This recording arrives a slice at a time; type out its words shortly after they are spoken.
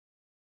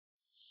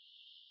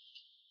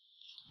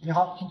你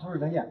好，请出示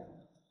证件。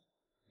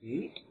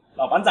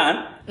老班长。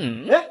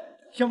哎，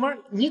小猫，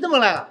你怎么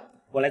来了？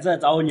我来这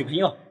找我女朋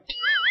友。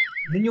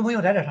你女朋友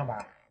在这上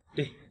班？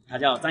对，她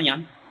叫张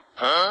扬。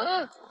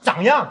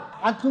张扬，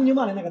俺同你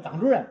忙的那个张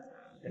主任。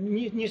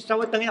你稍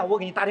微等一下，我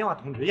给你打电话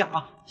通知一下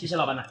啊。谢谢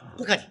老班长。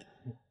不客气。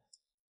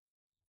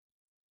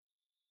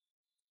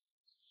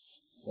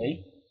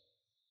喂，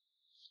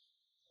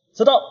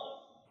收到，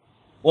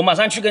我马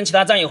上去跟其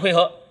他战友会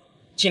合，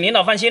请领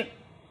导放心，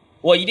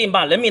我一定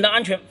把人民的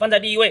安全放在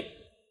第一位。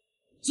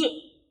是。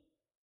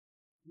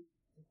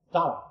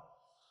咋了？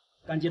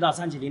刚接到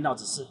上级领导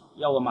指示，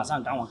要我马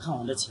上赶往看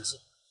王的寝室。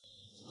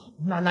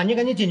那你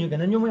赶紧进去跟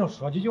他女朋友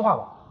说几句话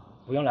吧。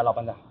不用了，老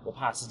班长，我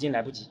怕时间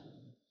来不及。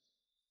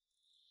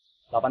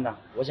老班长，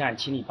我想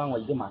请你帮我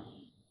一个忙。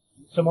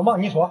什么忙？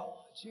你说。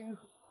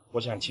我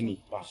想请你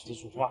把这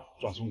束花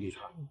转送给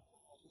他。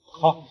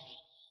好，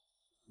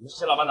谢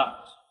谢老班长。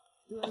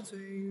张主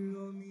任，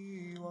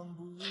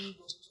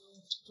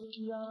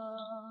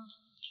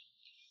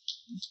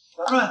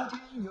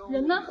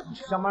人呢？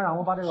小马让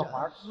我把这个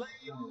花。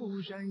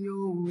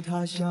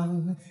他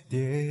乡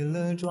跌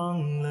了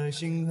撞了，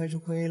心还是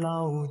会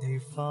老地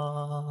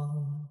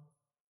方。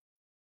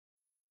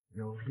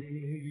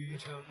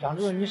张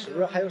主任，你是不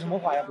是还有什么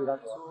话要对他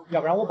说？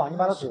要不然我帮你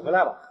把他追回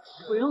来吧。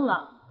不用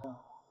了，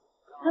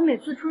他每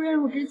次出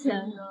任务之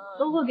前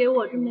都会给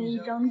我这么一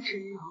张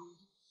纸。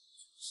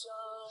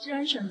既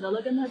然选择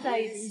了跟他在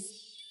一起，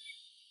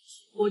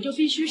我就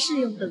必须适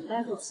应等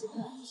待和期盼，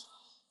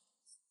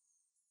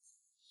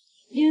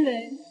因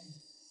为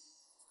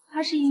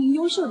他是一名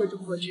优秀的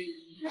中国军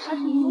人，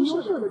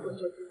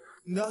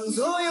当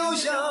所有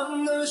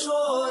想的、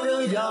说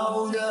的、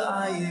要的、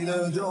爱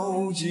的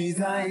都记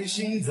在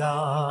心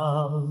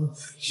脏，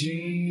行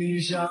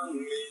李箱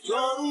里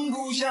装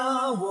不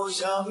下我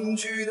想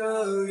去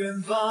的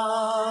远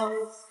方，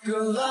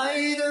可来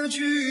的、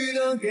去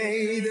的、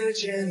给的、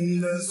欠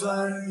的，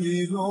算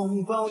一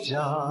种褒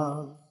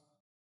奖。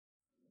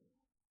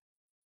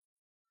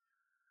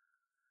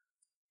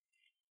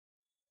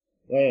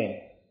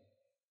喂，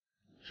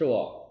是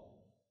我。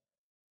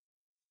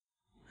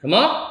什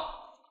么？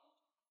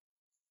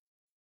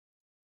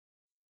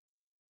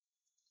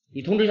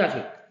你通知下去，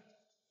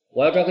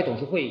我要召开董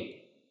事会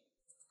议，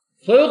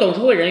所有董事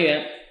会人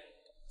员，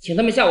请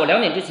他们下午2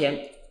点之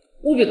前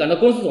务必赶到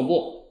公司总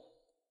部。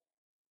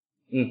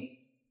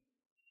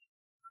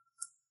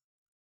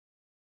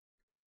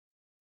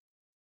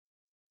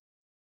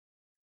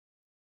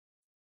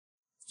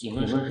景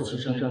润是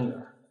亲生女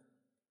儿。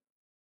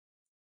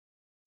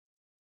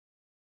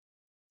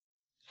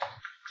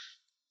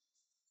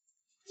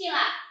进来。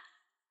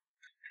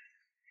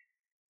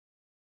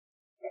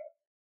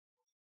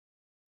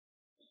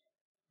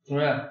主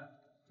任，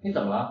你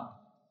怎么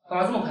了？干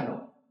嘛这么看着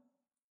我？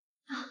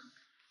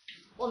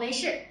我没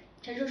事，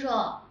陈叔叔，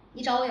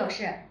你找我有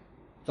事？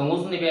总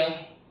公司那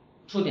边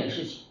出点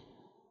事情，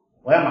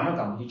我要马上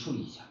赶过去处理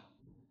一下。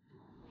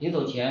临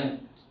走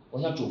前，我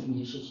想嘱咐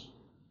你些事情。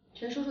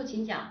陈叔叔，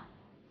请讲，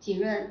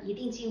景润一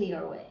定尽力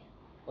而为。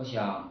我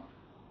想，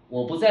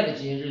我不在的这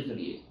些日子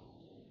里，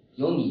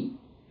由你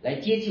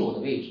来接替我的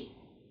位置，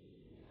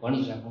管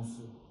理这家公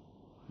司，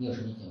你有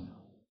什么意见没有？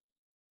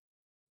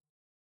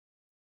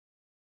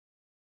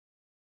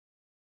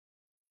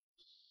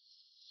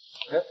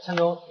哎，陈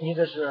总，你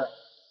这是？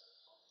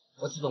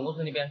我去总公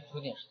司那边出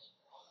点事情。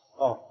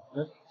哦，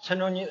那陈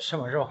总，你什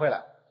么时候回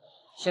来？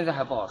现在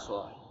还不好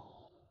说，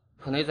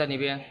可能在那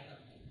边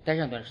待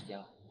上一段时间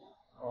了。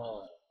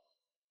哦，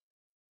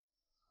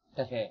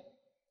戴飞，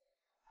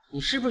你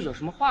是不是有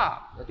什么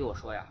话要对我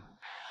说呀？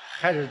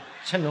还是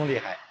陈总厉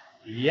害，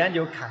一眼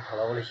就看透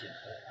了我的心。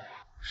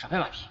少拍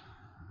马屁，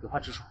有话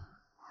直说。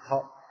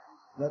好，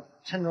那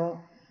陈总，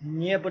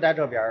你也不在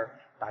这边，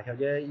大小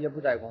姐也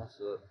不在公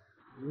司，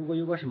如果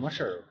有个什么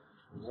事儿，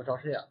我找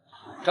谁啊？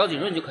找景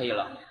润就可以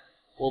了。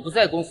我不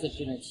在公司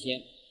这段期间，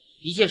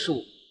一切事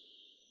务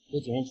由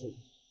景润处理。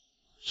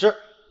是。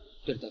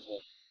对了，戴飞，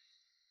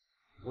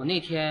我那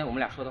天我们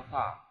俩说的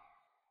话，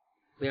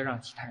不要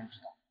让其他人知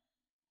道，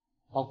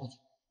包括你。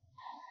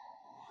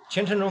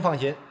请陈总放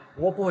心，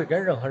我不会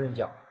跟任何人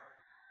讲。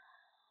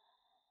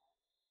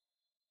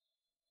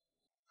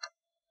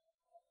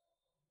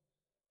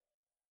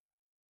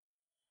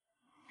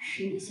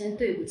是你先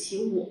对不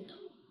起我的，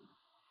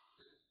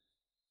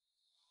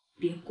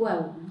别怪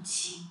我无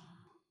情。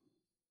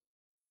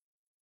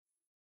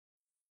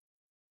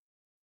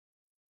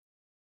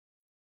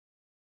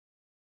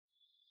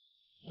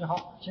你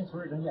好，请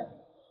出示证件。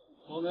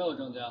我没有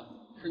证件，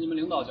是你们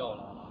领导叫我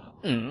来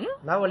的。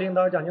哪位领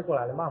导叫你过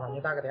来的？麻烦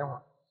你打个电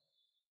话。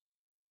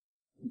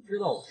你知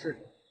道我是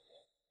谁？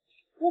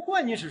我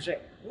管你是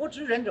谁，我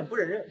只认证不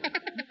认人。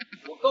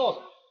我告诉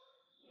你，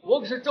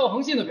我可是赵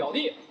恒信的表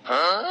弟。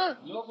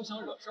你要不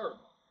想惹事儿的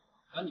话，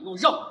赶紧给我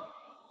让！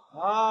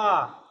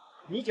啊，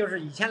你就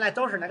是以前来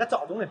找事那个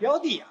赵总的表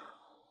弟啊？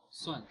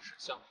算你识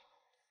相。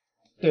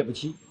对不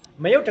起，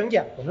没有证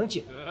件不能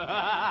进。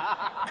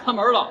看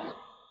门了。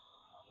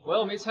我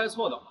要没猜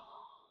错的话，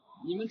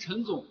你们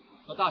陈总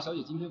和大小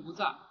姐今天不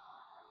在，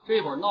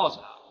这会儿闹起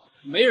来了，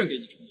没人给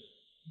你出面。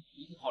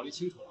你已经考虑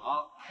清楚了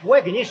啊。我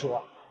也跟你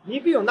说，你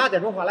不用拿这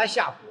种话来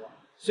吓唬我。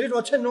虽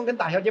说陈总跟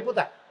大小姐不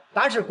在，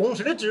但是公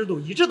司的制度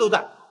一直都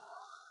在。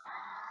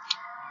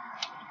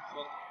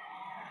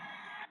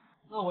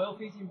那我要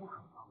非进不可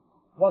啊。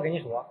我跟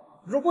你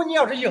说，如果你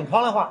要是硬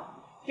闯的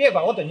话，别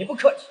怪我对你不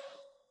客气。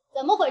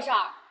怎么回事？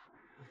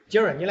今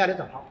儿你来的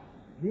正好，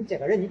你这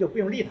个人你就不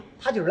用理他，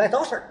他就是来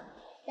找事儿。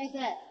戴飞，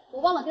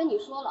我忘了跟你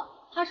说了，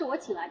他是我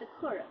请来的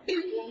客人，你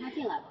让他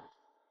进来吧。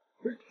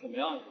不是怎么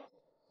样？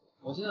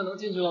我现在能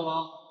进去了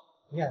吗？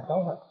你看，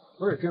等会儿，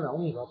不是真的，我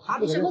跟你说，他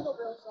这个人你什么都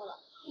不用说了，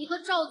你和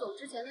赵总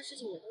之前的事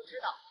情我都知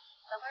道，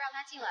赶快让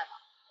他进来吧，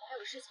我还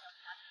有事情要跟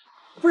他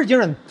说。不是经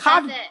人，他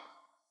戴飞，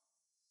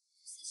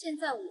现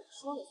在我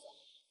说了算。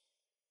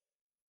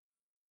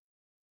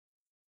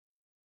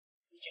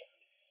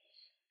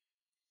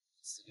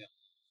死掉。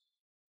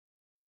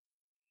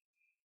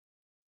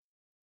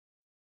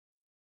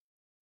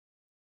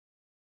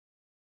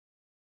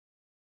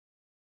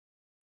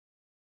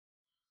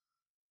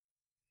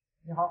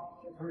你好，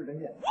请出示证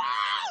件。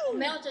我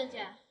没有证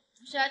件，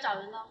你是来找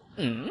人的？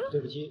对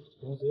不起，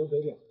公司有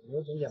规定，没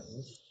有证件不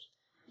能进。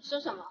你说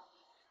什么？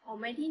我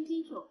没听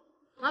清楚，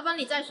麻烦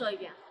你再说一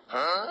遍。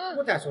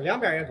我再说2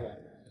遍也对。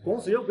公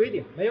司有规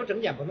定，没有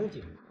证件不能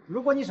进。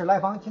如果你是来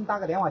访，请打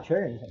个电话确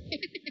认一下。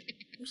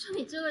我说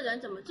你这个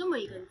人怎么这么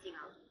一根筋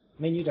啊？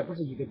美女，这不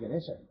是一个劲的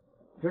事儿，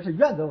这是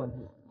原则问题，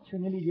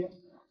请你理解。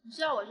你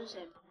知道我是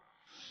谁吗？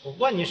不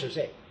管你是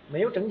谁，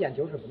没有证件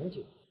就是不能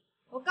进。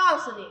我告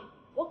诉你，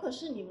我可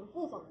是你们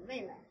副总的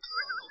妹妹。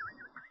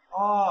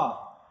哦，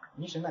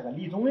你是那个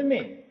李总的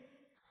妹妹。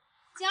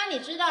既然你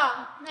知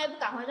道，那也不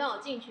赶快让我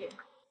进去，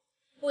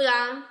不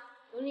然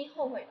有你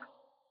后悔的。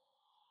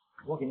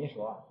我跟你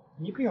说，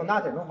你不用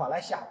拿这种话来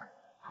吓我。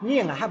你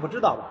应该还不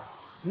知道吧？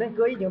恁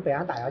哥已经被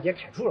俺大小姐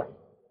开除了。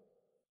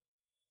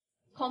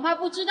恐怕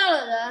不知道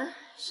的人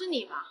是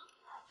你吧？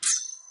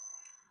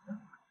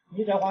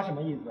你这话什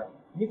么意思？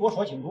你给我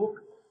说清楚。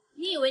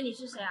你以为你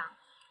是谁啊？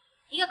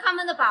一个看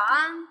门的保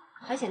安，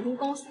还想听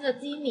公司的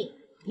机密？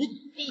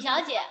李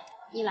小姐，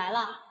你来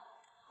了。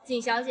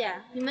景小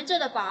姐，你们这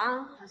的保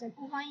安好像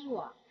不欢迎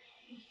我。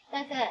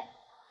戴飞，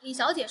李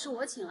小姐是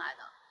我请来的，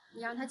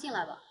你让她进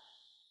来吧。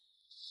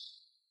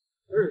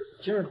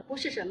今儿不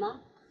是什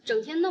么，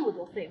整天那么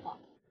多废话。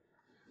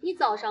你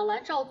早上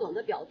拦赵总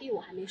的表弟，我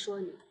还没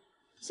说你，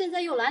现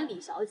在又拦李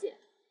小姐。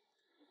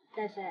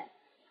戴飞，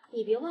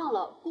你别忘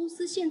了，公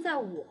司现在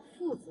我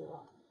负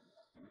责。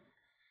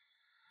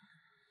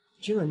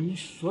今儿你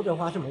说这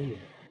话什么意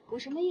思？我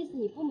什么意思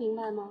你不明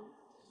白吗？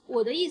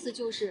我的意思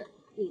就是，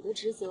你的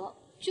职责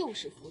就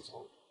是服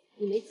从，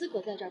你没资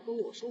格在这儿跟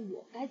我说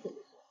我该怎么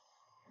做。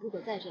如果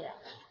再这样，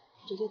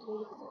直接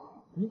脱衣服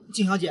走。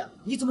金小姐，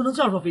你怎么能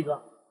这样说飞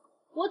哥？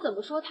我怎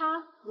么说他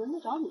轮得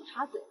着你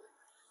插嘴？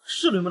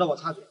是轮不到我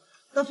插嘴，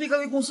但飞哥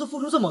为公司付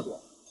出这么多，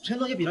陈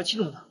总也比较器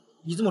重他。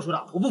你这么说的，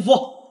我不服。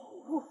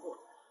你不服？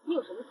你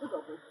有什么资格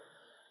不服？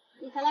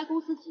你才来公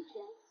司几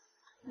天，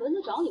轮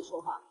得着你说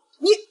话？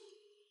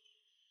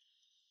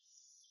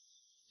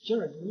今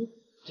儿你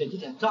这几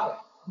天咋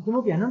了？你怎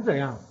么变成这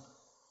样了？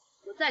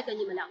我再跟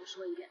你们2个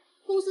说一遍，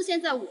公司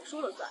现在我说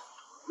了算。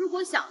如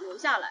果想留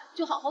下来，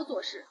就好好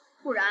做事，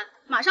不然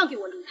马上给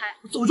我离开。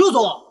走就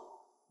走。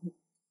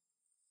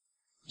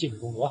进去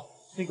工作。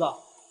飞哥，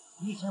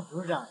你以前不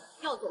是这样的。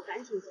要走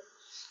赶紧走。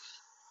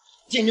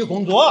进去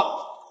工作。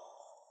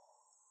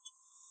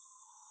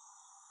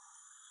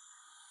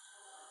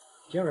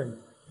今儿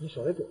你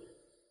说的对，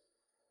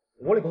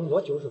我的工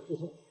作就是服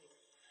从。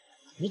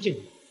你进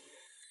去。